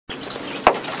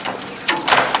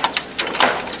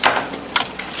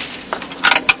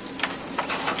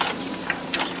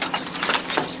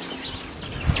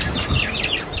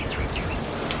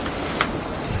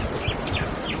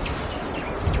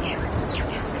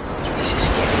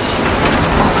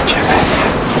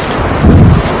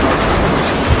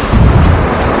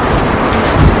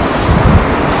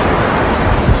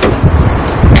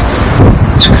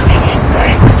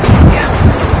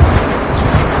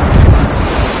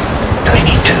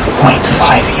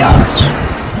0.5 yards.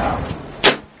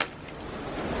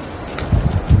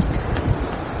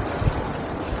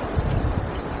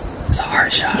 It's a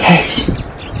hard shot. Yes.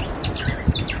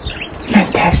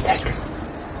 Fantastic.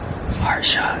 Hard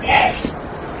shot. Yes.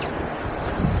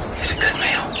 It's a good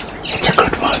male. It's a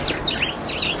good one.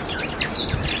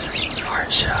 It's a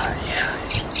hard shot, yeah.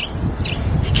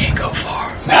 He can't go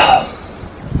far. No.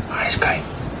 Oh, he's great.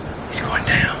 He's going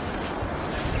down.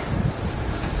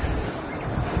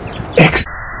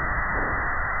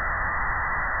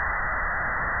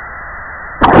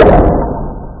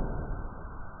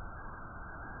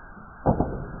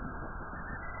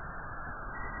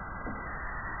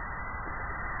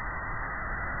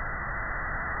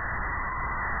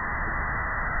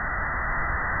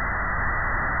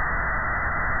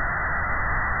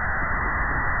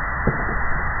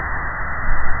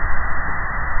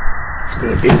 It's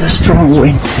good. In the strong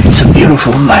wind, it's a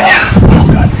beautiful male. Oh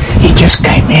God. He just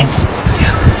came in.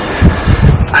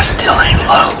 Yeah. I still ain't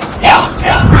low. Yeah,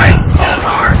 yeah. Right? Yeah,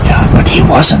 Hard. yeah. But he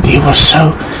wasn't. He was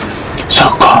so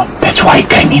calm. That's why he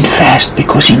came in fast,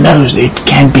 because he knows that it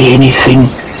can't be anything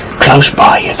close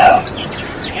by, you know.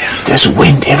 Yeah. There's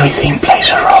wind, everything plays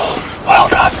a role. Well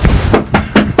done.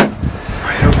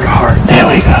 Right over the heart. There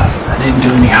we go. I didn't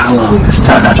do any high low this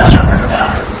time. No.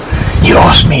 You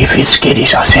asked me if it's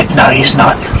skittish. I said no, he's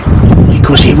not,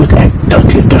 because he would act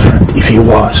totally different if he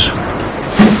was.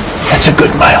 That's a good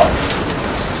male.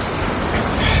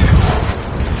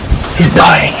 He's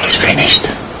dying. He's finished.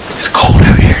 It's cold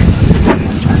out here.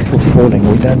 Let's keep falling.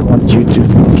 We don't want you to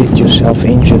get yourself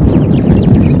injured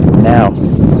now.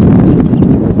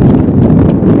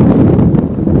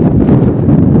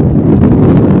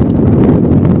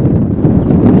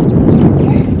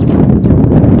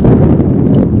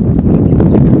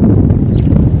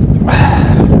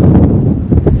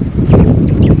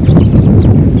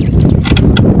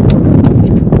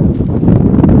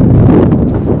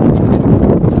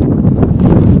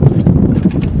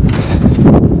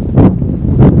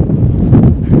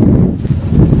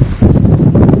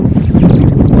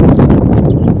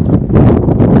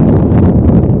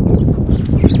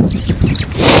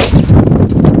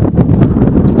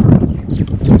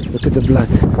 Look at the blood.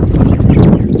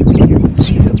 You can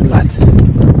see the blood.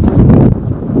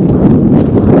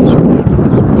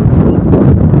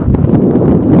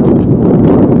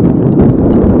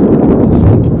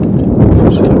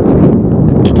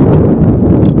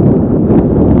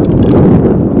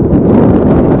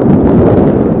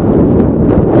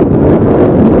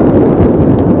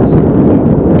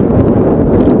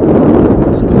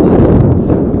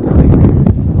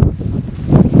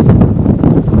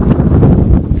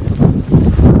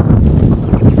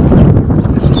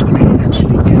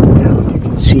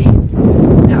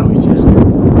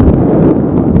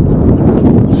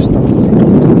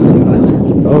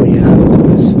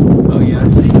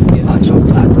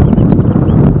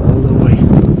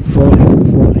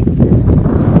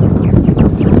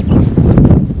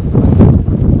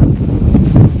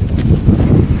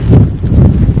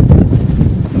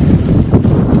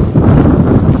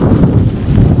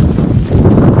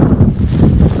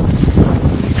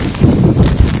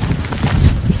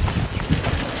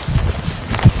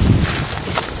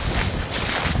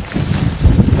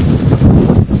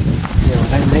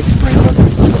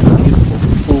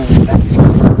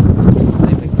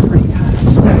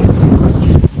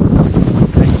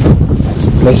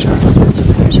 Pleasure. It's a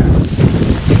pleasure.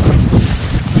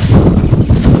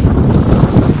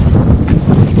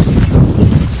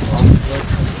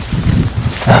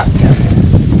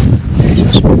 There's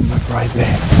your Springbuck right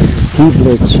there. He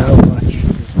bled so much.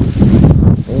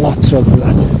 Lots of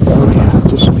blood. Oh yeah,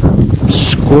 just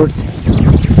squirting.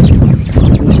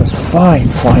 He's a fine,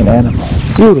 fine animal.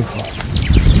 Beautiful.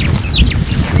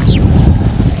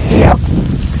 Yeah.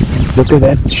 Look at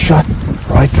that shot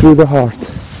right through the heart.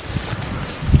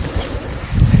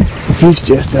 He's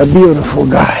just a beautiful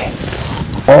guy.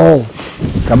 All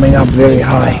coming up very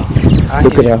high.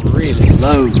 Look at him. Really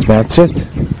low. That's it.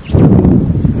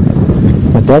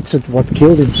 But that's it, what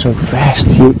killed him so fast.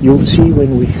 You'll see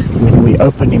when we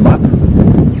open him up.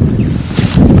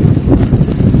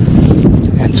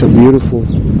 That's a beautiful,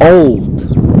 old,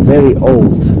 very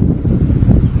old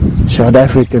South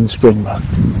African springbuck.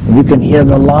 And you can hear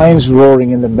the lions roaring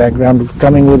in the background,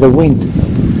 coming with the wind.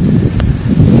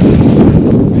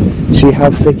 See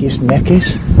how thick his neck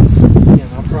is? Yeah,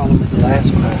 my problem with the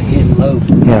last one, hitting low.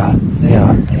 Yeah.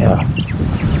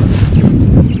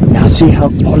 Now see how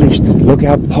polished, look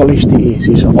how polished he is.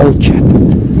 He's an old chap.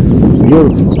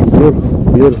 Beautiful.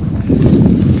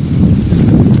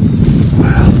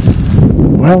 Wow.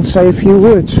 Well, say a few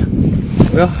words.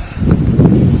 Well,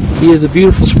 He is a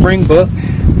beautiful springbuck.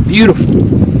 Beautiful.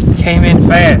 Came in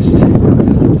fast.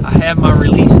 I have my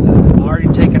release already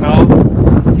taken off.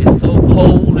 It's so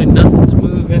cold and nothing's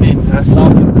moving, and I saw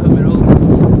him coming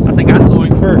over. I think I saw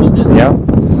him first, didn't I? Yeah.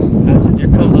 I said, there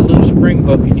comes a little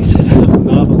springbuck, and you said, oh,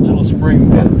 not a little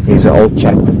springbuck. He's an old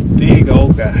chap. Big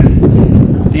old guy.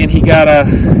 Then he got at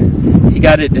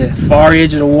the far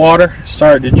edge of the water,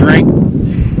 started to drink.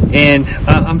 And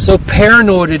I'm so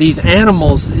paranoid of these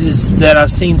animals is that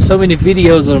I've seen so many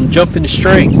videos of them jumping the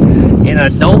string, and I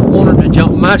don't want them to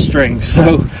jump my string,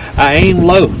 so I aim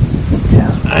low. Yeah.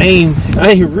 I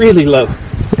aim really low.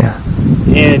 Yeah.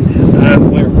 And I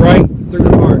went right through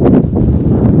the heart.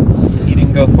 He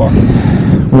didn't go far.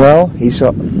 Well, he's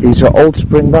an old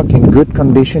springbuck in good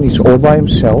condition. He's all by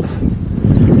himself,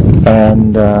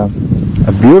 and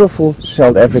a beautiful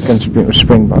South African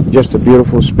springbuck, just a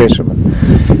beautiful specimen.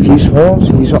 His horns,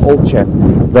 he's an old chap.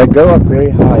 They go up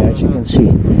very high, as you can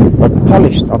see, but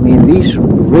polished. I mean, these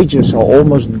ridges are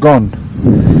almost gone,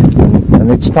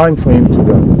 and it's time for him to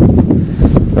go.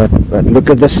 But look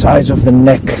at the size of the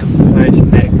neck. Nice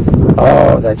neck.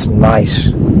 Oh, that's nice.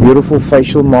 Beautiful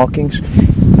facial markings.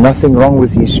 Nothing wrong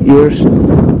with his ears.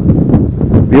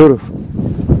 Beautiful.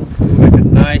 Like a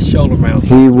nice shoulder mount.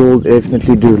 He will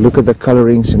definitely do. Look at the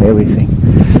colorings and everything.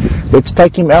 Let's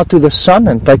take him out to the sun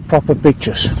and take proper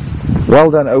pictures.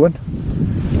 Well done, Owen.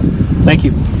 Thank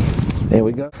you. There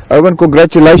we go. Owen,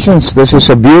 congratulations. This is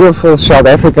a beautiful South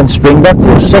African springbuck,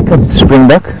 your second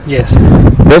springbuck. Yes.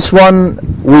 This one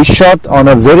we shot on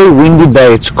a very windy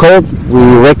day. It's cold. We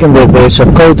reckon that there's a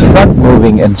cold front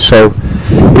moving, and so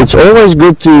it's always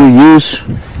good to use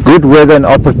good weather and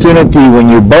opportunity when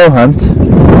you bow hunt,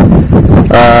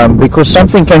 because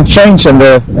something can change, and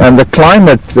the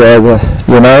climate,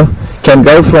 can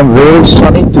go from very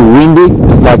sunny to windy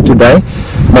like today.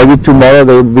 Maybe tomorrow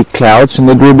there will be clouds and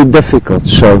it will be difficult.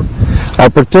 So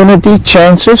opportunity,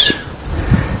 chances,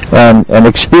 and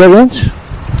experience,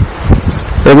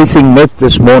 everything met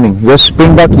this morning. This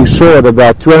springbuck you saw at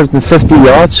about 250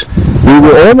 yards. We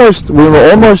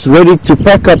were almost ready to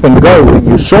pack up and go when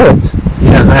you saw it.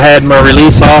 Yeah, I had my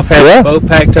release off, had the boat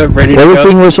packed up, ready to go.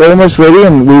 Everything was almost ready,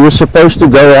 and we were supposed to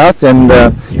go out, and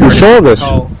you saw this.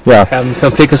 Yeah. Have them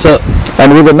come pick us up.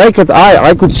 And with the naked eye,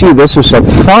 I could see this was a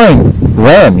fine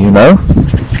ram,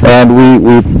 and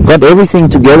we got everything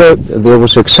together. There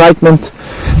was excitement.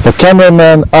 The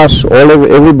cameraman, us,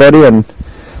 everybody, and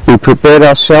we prepared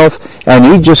ourselves, and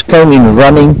he just came in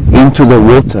running into the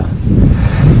water.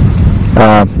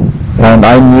 And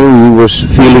I knew he was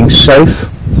feeling safe.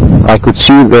 I could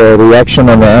see the reaction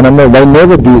on the animal. They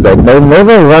never do that. They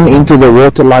never run into the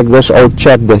water like this old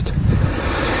chap did.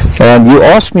 And you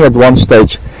asked me at one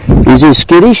stage, is he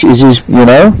skittish? Is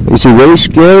he very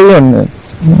scary and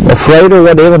afraid or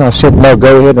whatever? And I said, no,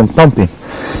 go ahead and pump him.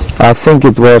 I think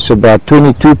it was about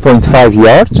 22.5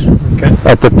 yards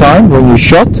at the time when you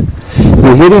shot.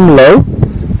 You hit him low,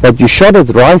 but you shot it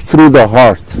right through the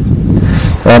heart.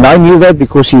 And I knew that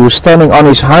because he was standing on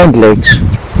his hind legs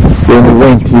when he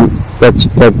went.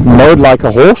 That mowed like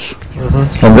a horse.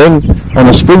 And then on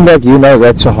a springbuck,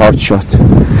 that's a hard shot.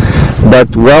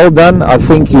 But well done. I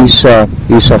think he's a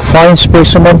fine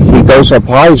specimen. He goes up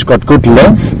high. He's got good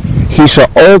length. He's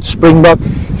an old springbuck.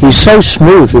 He's so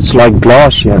smooth. It's like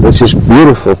glass here. This is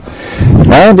beautiful.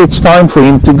 And it's time for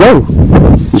him to go.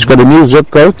 He's got a new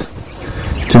zip code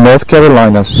to North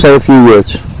Carolina. Say a few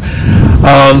words.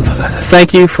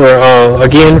 Thank you for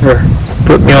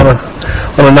putting me on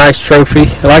a nice trophy.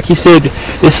 Like you said,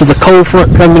 this is a cold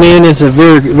front coming in. It's a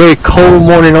very, very cold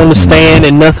morning on the stand,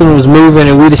 and nothing was moving,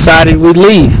 and we decided we'd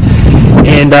leave.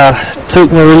 And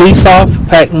took my release off,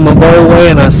 packed my bow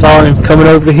away, and I saw him coming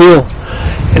over the hill.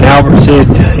 And Albert said,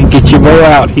 get your bow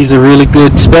out. He's a really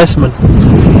good specimen.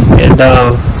 And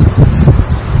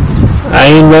I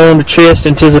aimed low on the chest,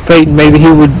 anticipating maybe he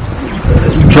would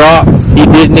drop. He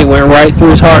didn't. It went right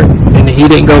through his heart, and he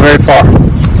didn't go very far.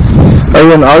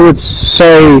 Owen, I would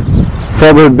say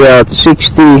probably about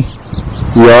 60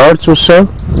 yards or so.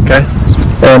 Okay.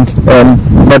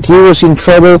 But he was in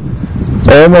trouble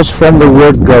almost from the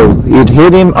word go. It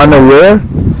hit him unaware.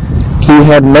 He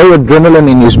had no adrenaline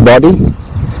in his body,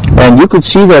 and you could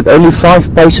see that only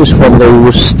 5 paces from there he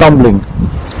was stumbling,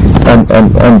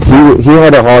 and he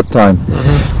had a hard time.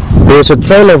 There's a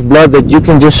trail of blood that you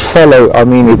can just follow. I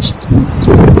mean,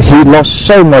 he lost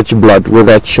so much blood with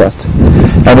that shot,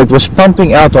 and it was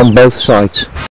pumping out on both sides.